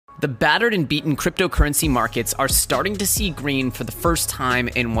The battered and beaten cryptocurrency markets are starting to see green for the first time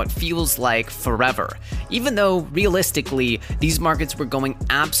in what feels like forever. Even though, realistically, these markets were going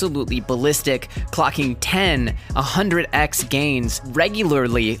absolutely ballistic, clocking 10, 100x gains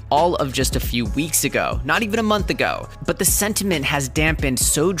regularly all of just a few weeks ago, not even a month ago. But the sentiment has dampened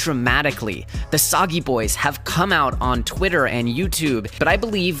so dramatically. The Soggy Boys have come out on Twitter and YouTube, but I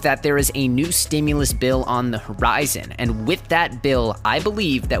believe that there is a new stimulus bill on the horizon. And with that bill, I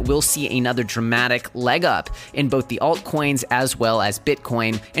believe that we'll see another dramatic leg up in both the altcoins as well as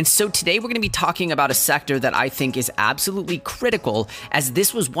Bitcoin. And so today we're going to be talking about a sector that I think is absolutely critical, as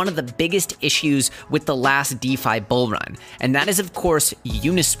this was one of the biggest issues with the last DeFi bull run. And that is, of course,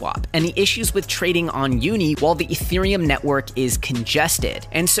 Uniswap and the issues with trading on Uni while the Ethereum network is congested.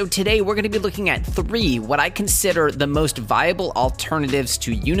 And so today we're going to be looking at three what I consider the most viable alternatives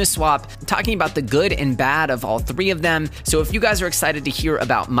to Uniswap, talking about the good and bad of all three of them. So if you guys are excited to hear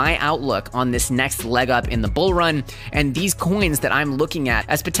about my outlook on this next leg up in the bull run and these coins that I'm looking at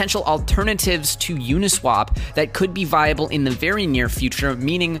as potential alternatives to Uniswap that could be viable in the very near future,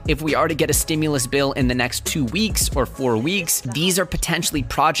 meaning if we are to get a stimulus bill in the next 2 weeks or 4 weeks, these are potentially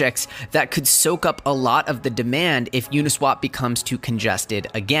projects that could soak up a lot of the demand if Uniswap becomes too congested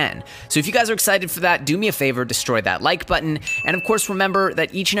again. So if you guys are excited for that, do me a favor, destroy that like button. And of course, remember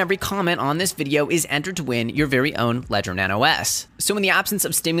that each and every comment on this video is entered to win your very own Ledger Nano S. So in the absence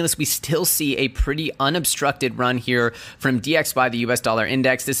of stimulus, we still see a pretty unobstructed run here from DXY, the US dollar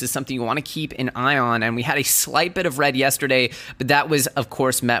index. This is something you want to keep an eye on. And we had a slight bit of red yesterday, but that was, of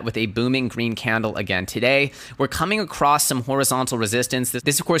course, met with a booming green candle again today. We're coming across some horizontal resistance.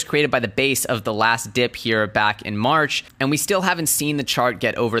 This, of course, created by the base of the last dip here back in March. And we still haven't seen the chart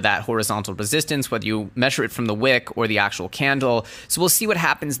get over that horizontal resistance, whether you measure it from the wick or the actual candle. So we'll see what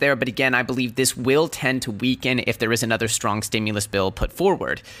happens there. But again, I believe this will tend to weaken if there is another strong stimulus bill put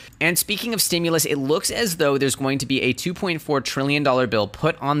forward. And speaking of stimulus, it looks as though there's going to be a $2.4 trillion bill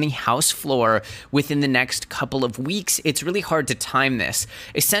put on the House floor within the next couple of weeks. It's really hard to time this.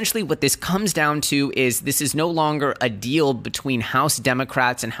 Essentially, what this comes down to is this is no longer a deal between House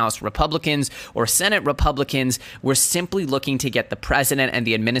Democrats and House Republicans or Senate Republicans. We're simply looking to get the president and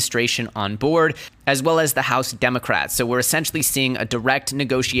the administration on board, as well as the House Democrats. So we're essentially seeing a direct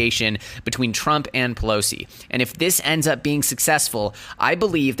negotiation between Trump and Pelosi. And if this ends up being successful, I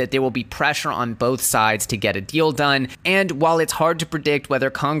believe that there will be pressure on both sides to get a deal done. And while it's hard to predict whether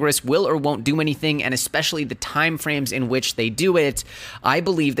Congress will or won't do anything, and especially the timeframes in which they do it, I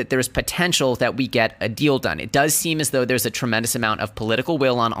believe that there's potential that we get a deal done. It does seem as though there's a tremendous amount of political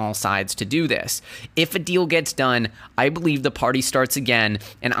will on all sides to do this. If a deal gets done, I believe the party starts again,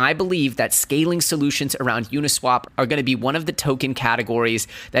 and I believe that scaling solutions around Uniswap are going to be one of the token categories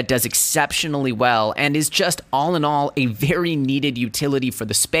that does exceptionally well and is just all in all a very needed utility for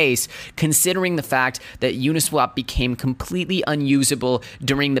the space, considering the fact that Uniswap became completely unusable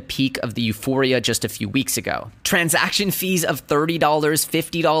during the peak of the euphoria just a few weeks ago. Transaction fees of $30,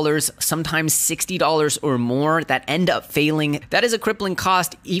 $50, sometimes $60 or more that end up failing, that is a crippling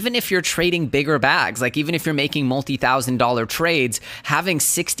cost even if you're trading bigger bags. Like even if you're making multi-$1,000 trades, having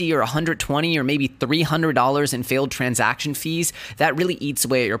 $60 or $120 or maybe $300 in failed transaction fees, that really eats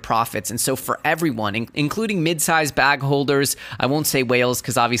away at your profits. And so for everyone, including mid-sized bag holders, I won't say whales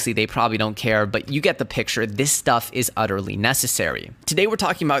because obviously they probably don't care, but you get the picture. This stuff is utterly necessary. Today we're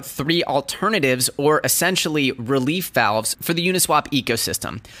talking about three alternatives or essentially relief valves for the Uniswap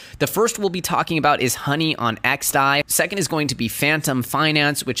ecosystem. The first we'll be talking about is Honey on XDAI. Second is going to be Phantom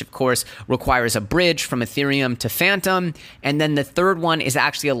Finance, which of course requires a bridge from Ethereum to Phantom. And then the third one is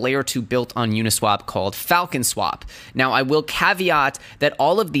actually a layer 2 built on Uniswap called Falcon Swap. Now I will caveat that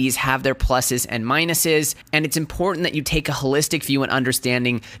all of these have their pluses and minuses, and it's important that you take a holistic view and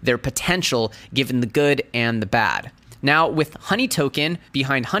understanding their potential given the good and the bad. Now, with Honey token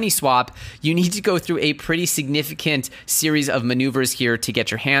behind HoneySwap, you need to go through a pretty significant series of maneuvers here to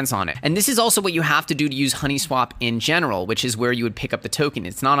get your hands on it. And this is also what you have to do to use HoneySwap in general, which is where you would pick up the token.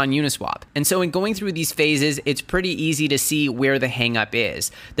 It's not on Uniswap. And so in going through these phases, it's pretty easy to see where the hangup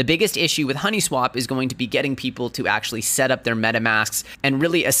is. The biggest issue with HoneySwap is going to be getting people to actually set up their MetaMasks and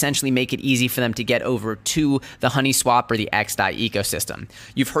really essentially make it easy for them to get over to the HoneySwap or the XDAI ecosystem.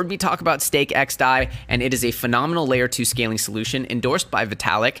 You've heard me talk about Stake XDAI, and it is a phenomenal layer 2 scaling solution endorsed by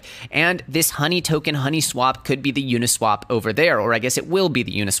Vitalik, and this Honey token, HoneySwap, could be the Uniswap over there, or I guess it will be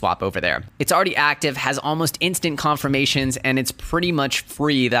the Uniswap over there. It's already active, has almost instant confirmations, and it's pretty much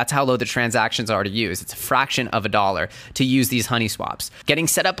free. That's how low the transactions are to use. It's a fraction of $1 to use these HoneySwaps. Getting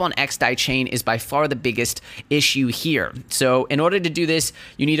set up on XDAI chain is by far the biggest issue here. So in order to do this,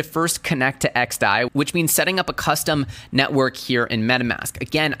 you need to first connect to XDAI, which means setting up a custom network here in MetaMask.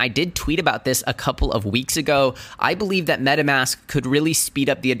 Again, I did tweet about this a couple of weeks ago. I believe that MetaMask could really speed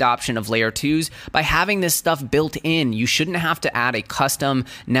up the adoption of layer 2s by having this stuff built in. You shouldn't have to add a custom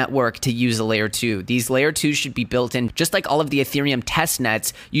network to use a layer 2. These layer 2s should be built in. Just like all of the Ethereum test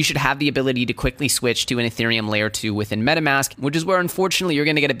nets, you should have the ability to quickly switch to an Ethereum layer 2 within MetaMask, which is where unfortunately you're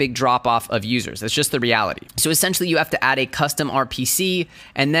going to get a big drop off of users. That's just the reality. So essentially you have to add a custom RPC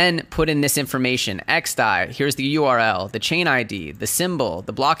and then put in this information. XDAI, here's the URL, the chain ID, the symbol,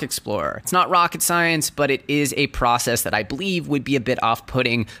 the block explorer. It's not rocket science, but it is a process that I believe would be a bit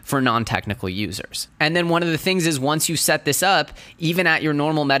off-putting for non-technical users. And then one of the things is once you set this up, even at your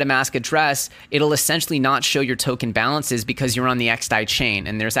normal MetaMask address, it'll essentially not show your token balances because you're on the XDAI chain.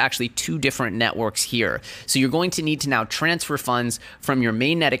 And there's actually 2 different networks here. So you're going to need to now transfer funds from your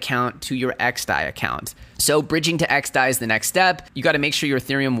mainnet account to your XDAI account. So bridging to XDAI is the next step. You got to make sure your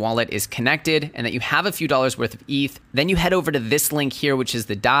Ethereum wallet is connected and that you have a few dollars worth of ETH. Then you head over to this link here, which is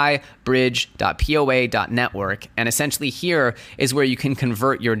the DAI-bridge.poa.network. And essentially here is where you can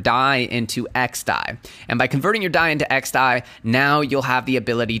convert your DAI into XDAI. And by converting your DAI into XDAI, now you'll have the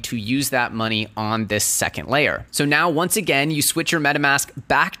ability to use that money on this second layer. So now once again, you switch your MetaMask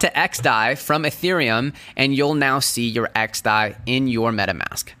back to XDAI from Ethereum, and you'll now see your XDAI in your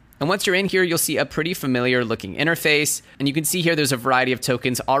MetaMask. And once you're in here, you'll see a pretty familiar looking interface. And you can see here there's a variety of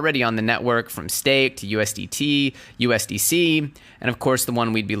tokens already on the network, from Stake to USDT, USDC. And of course, the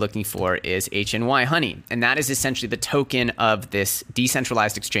one we'd be looking for is HNY Honey. And that is essentially the token of this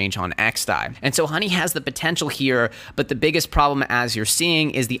decentralized exchange on XDAI. And so Honey has the potential here, but the biggest problem, as you're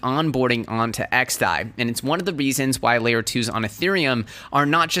seeing, is the onboarding onto XDAI. And it's one of the reasons why layer 2s on Ethereum are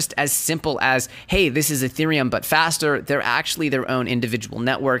not just as simple as, hey, this is Ethereum, but faster. They're actually their own individual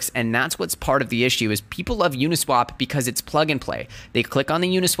networks. And that's what's part of the issue, is people love Uniswap because it's plug and play. They click on the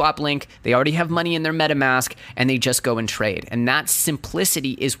Uniswap link, they already have money in their MetaMask, and they just go and trade. And that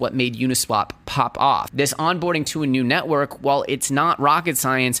simplicity is what made Uniswap pop off. This onboarding to a new network, while it's not rocket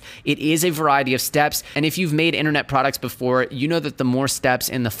science, it is a variety of steps. And if you've made internet products before, you know that the more steps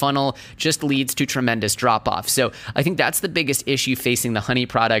in the funnel just leads to tremendous drop off. So I think that's the biggest issue facing the Honey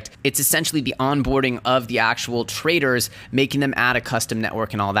product. It's essentially the onboarding of the actual traders, making them add a custom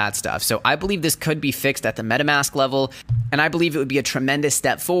network and all that stuff. So I believe this could be fixed at the MetaMask level, and I believe it would be a tremendous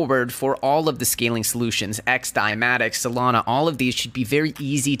step forward for all of the scaling solutions. XDAI, Matic, Solana, all of these should be very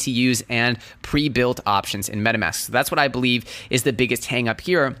easy to use and pre-built options in MetaMask. So that's what I believe is the biggest hang up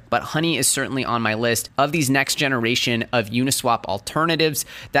here, but Honey is certainly on my list of these next generation of Uniswap alternatives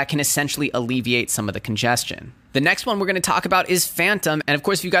that can essentially alleviate some of the congestion. The next one we're going to talk about is Fantom. And of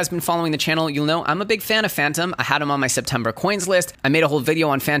course, if you guys have been following the channel, you'll know I'm a big fan of Fantom. I had him on my September coins list. I made a whole video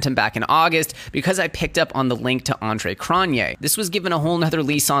on Fantom back in August because I picked up on the link to Andre Cronje. This was given a whole nother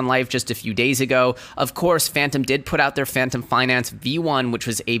lease on life just a few days ago. Of course, Fantom did put out their Fantom Finance V1, which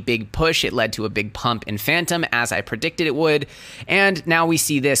was a big push. It led to a big pump in Fantom, as I predicted it would. And now we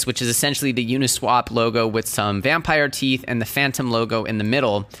see this, which is essentially the Uniswap logo with some vampire teeth and the Fantom logo in the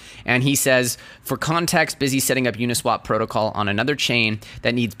middle. And he says, for context, busy setting up Uniswap protocol on another chain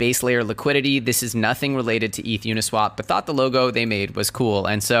that needs base layer liquidity. This is nothing related to ETH Uniswap, but thought the logo they made was cool.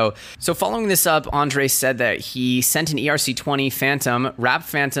 And so following this up, Andre said that he sent an ERC20 Fantom, wrapped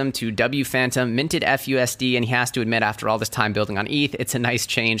Fantom to W Fantom, minted FUSD, and he has to admit, after all this time building on ETH, it's a nice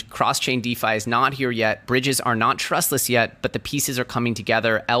change. Cross-chain DeFi is not here yet. Bridges are not trustless yet, but the pieces are coming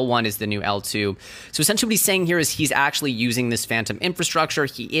together. L1 is the new L2. So essentially what he's saying here is he's actually using this Fantom infrastructure.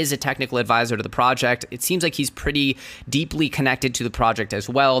 He is a technical advisor to the project. It seems like he's pretty deeply connected to the project as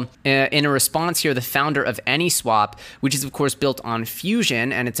well. In a response here, the founder of AnySwap, which is of course built on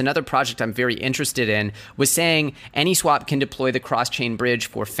Fusion, and it's another project I'm very interested in, was saying AnySwap can deploy the cross-chain bridge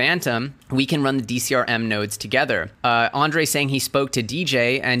for Fantom. We can run the DCRM nodes together. Andre saying he spoke to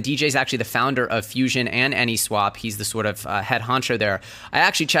DJ, and DJ is actually the founder of Fusion and AnySwap. He's the sort of head honcho there. I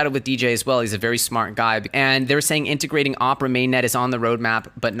actually chatted with DJ as well. He's a very smart guy, and they're saying integrating Opera mainnet is on the roadmap,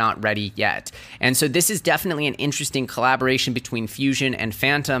 but not ready yet. And so this is definitely definitely an interesting collaboration between Fusion and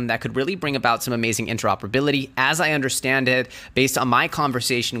Phantom that could really bring about some amazing interoperability. As I understand it, based on my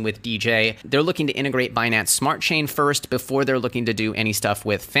conversation with DJ, they're looking to integrate Binance Smart Chain first before they're looking to do any stuff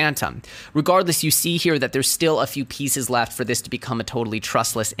with Phantom. Regardless, you see here that there's still a few pieces left for this to become a totally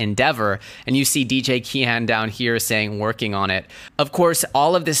trustless endeavor, and you see DJ Kian down here saying working on it. Of course,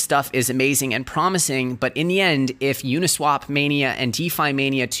 all of this stuff is amazing and promising, but in the end, if Uniswap Mania and DeFi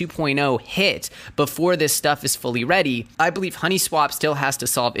Mania 2.0 hit before this stuff is fully ready, I believe HoneySwap still has to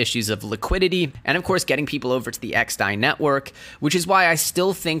solve issues of liquidity and of course getting people over to the XDAI network, which is why I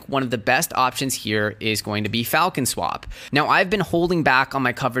still think one of the best options here is going to be FalconSwap. Now, I've been holding back on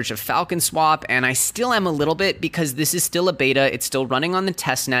my coverage of FalconSwap, and I still am a little bit because this is still a beta, it's still running on the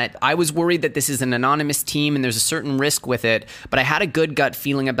testnet. I was worried that this is an anonymous team and there's a certain risk with it, but I had a good gut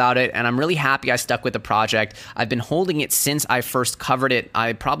feeling about it, and I'm really happy I stuck with the project. I've been holding it since I first covered it,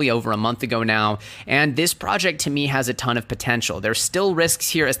 probably over a month ago now, and this project to me has a ton of potential. There's still risks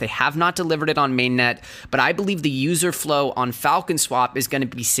here as they have not delivered it on mainnet, but I believe the user flow on FalconSwap is going to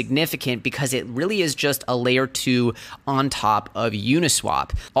be significant because it really is just a layer 2 on top of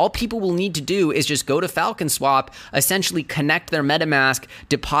Uniswap. All people will need to do is just go to FalconSwap, essentially connect their MetaMask,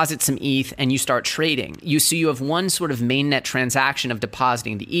 deposit some ETH, and you start trading. So you have one sort of mainnet transaction of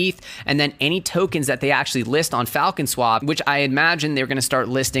depositing the ETH, and then any tokens that they actually list on FalconSwap, which I imagine they're going to start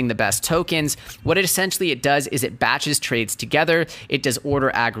listing the best tokens. What it essentially does is it batches trades together, it does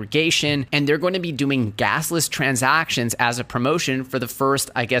order aggregation, and they're going to be doing gasless transactions as a promotion for the first,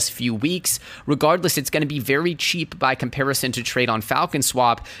 I guess, few weeks. Regardless, it's going to be very cheap by comparison to trade on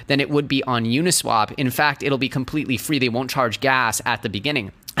FalconSwap than it would be on Uniswap. In fact, it'll be completely free. They won't charge gas at the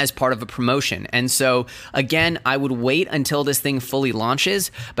beginning as part of a promotion. And so again, I would wait until this thing fully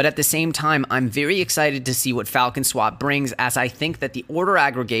launches, but at the same time, I'm very excited to see what FalconSwap brings, as I think that the order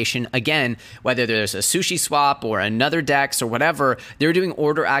aggregation, again, whether there's a SushiSwap or another DEX or whatever, they're doing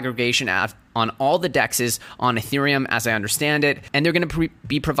order aggregation on all the DEXs on Ethereum, as I understand it, and they're going to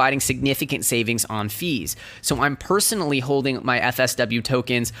be providing significant savings on fees. So I'm personally holding my FSW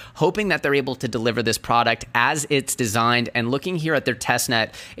tokens, hoping that they're able to deliver this product as it's designed, and looking here at their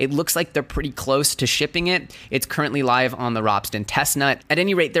testnet, it looks like they're pretty close to shipping it. It's currently live on the Ropsten testnet. At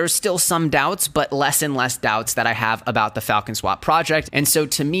any rate, there's still some doubts, but less and less doubts that I have about the FalconSwap project. And so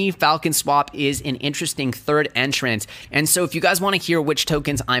to me, FalconSwap is an interesting third entrant. And so if you guys want to hear which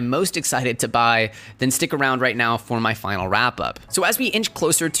tokens I'm most excited to buy, then stick around right now for my final wrap up. So as we inch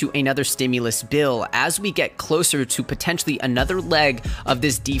closer to another stimulus bill, as we get closer to potentially another leg of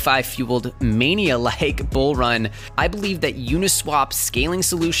this DeFi fueled mania-like bull run, I believe that Uniswap scaling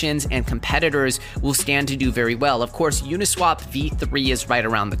solutions and competitors will stand to do very well. Of course, Uniswap V3 is right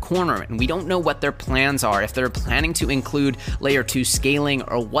around the corner, and we don't know what their plans are, if they're planning to include layer 2 scaling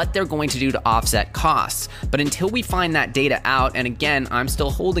or what they're going to do to offset costs. But until we find that data out, and again, I'm still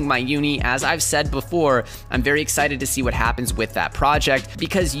holding my Uni. As I've said before, I'm very excited to see what happens with that project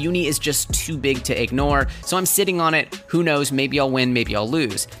because Uni is just too big to ignore. So I'm sitting on it. Who knows? Maybe I'll win, maybe I'll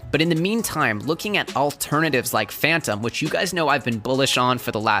lose. But in the meantime, looking at alternatives like Phantom, which you guys know I've been bullish on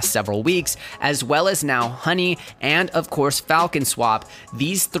for the last several weeks, as well as now Honey, and of course FalconSwap,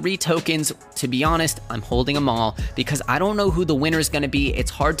 these three tokens, to be honest, I'm holding them all because I don't know who the winner is going to be.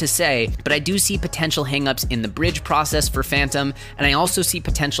 It's hard to say, but I do see potential hangups in the bridge process for Phantom, and I also see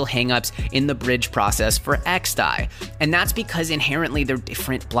potential hangups in the bridge process for XDAI. And that's because inherently they're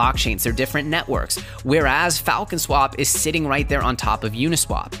different blockchains, they're different networks, whereas FalconSwap is sitting right there on top of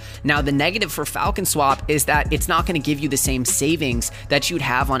Uniswap. Now, the negative for FalconSwap is that it's not going to give you the same savings that you'd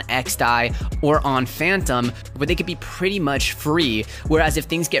have on XDAI or on Phantom, where they could be pretty much free. Whereas if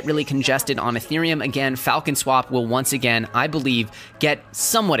things get really congested on Ethereum, again, FalconSwap will once again, I believe, get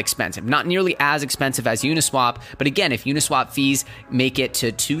somewhat expensive. Not nearly as expensive as Uniswap, but again, if Uniswap fees make it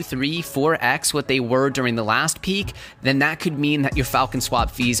to 2, 3, 4x what they were during the last peak, then that could mean that your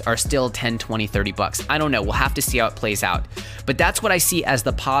FalconSwap fees are still 10, 20, 30 bucks. I don't know. We'll have to see how it plays out. But that's what I see as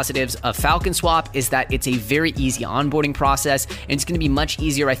the positives of FalconSwap, is that it's a very easy onboarding process, and it's going to be much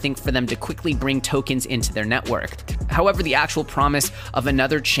easier, I think, for them to quickly bring tokens into their network. However, the actual promise of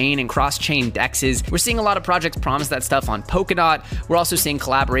another chain and cross-chain DEXs, we're seeing a lot of projects promise that stuff on Polkadot. We're also seeing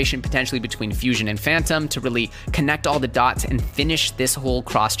collaboration potentially between Fusion and Phantom to really connect all the dots and finish this whole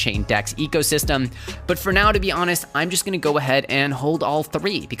cross-chain DEX FTX ecosystem. But for now, to be honest, I'm just going to go ahead and hold all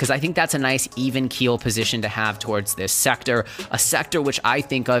three because I think that's a nice even keel position to have towards this sector, a sector which I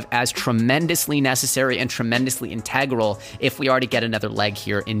think of as tremendously necessary and tremendously integral if we are to get another leg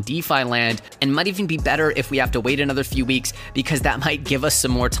here in DeFi land, and might even be better if we have to wait another few weeks because that might give us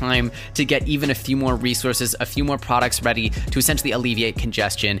some more time to get even a few more resources, a few more products ready to essentially alleviate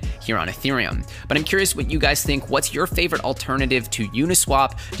congestion here on Ethereum. But I'm curious what you guys think. What's your favorite alternative to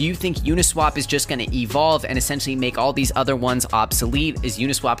Uniswap? Do you think Uniswap is just going to evolve and essentially make all these other ones obsolete? Is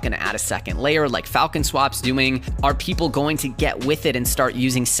Uniswap going to add a second layer like Falcon Swap's doing? Are people going to get with it and start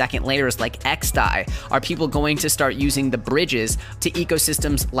using second layers like XDAI? Are people going to start using the bridges to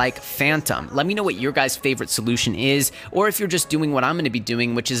ecosystems like Phantom? Let me know what your guys' favorite solution is, or if you're just doing what I'm going to be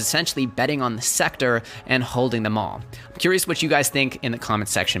doing, which is essentially betting on the sector and holding them all. I'm curious what you guys think in the comment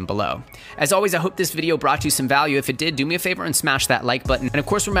section below. As always, I hope this video brought you some value. If it did, do me a favor and smash that like button. And of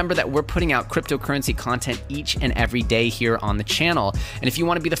course, remember that we're putting out cryptocurrency content each and every day here on the channel. And if you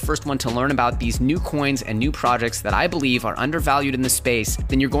want to be the first one to learn about these new coins and new projects that I believe are undervalued in the space,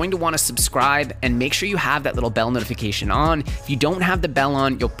 then you're going to want to subscribe and make sure you have that little bell notification on. If you don't have the bell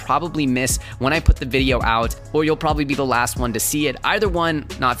on, you'll probably miss when I put the video out, or you'll probably be the last one to see it. Either one,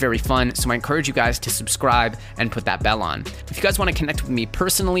 not very fun. So I encourage you guys to subscribe and put that bell on. If you guys want to connect with me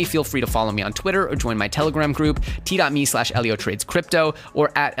personally, feel free to follow me on Twitter or join my Telegram group, t.me/ElioTradesCrypto or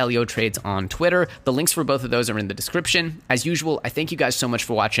 @ElioTrades on Twitter. The links for both of those are in the description. As usual, I thank you guys so much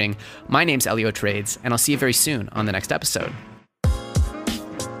for watching. My name's Elio Trades, and I'll see you very soon on the next episode.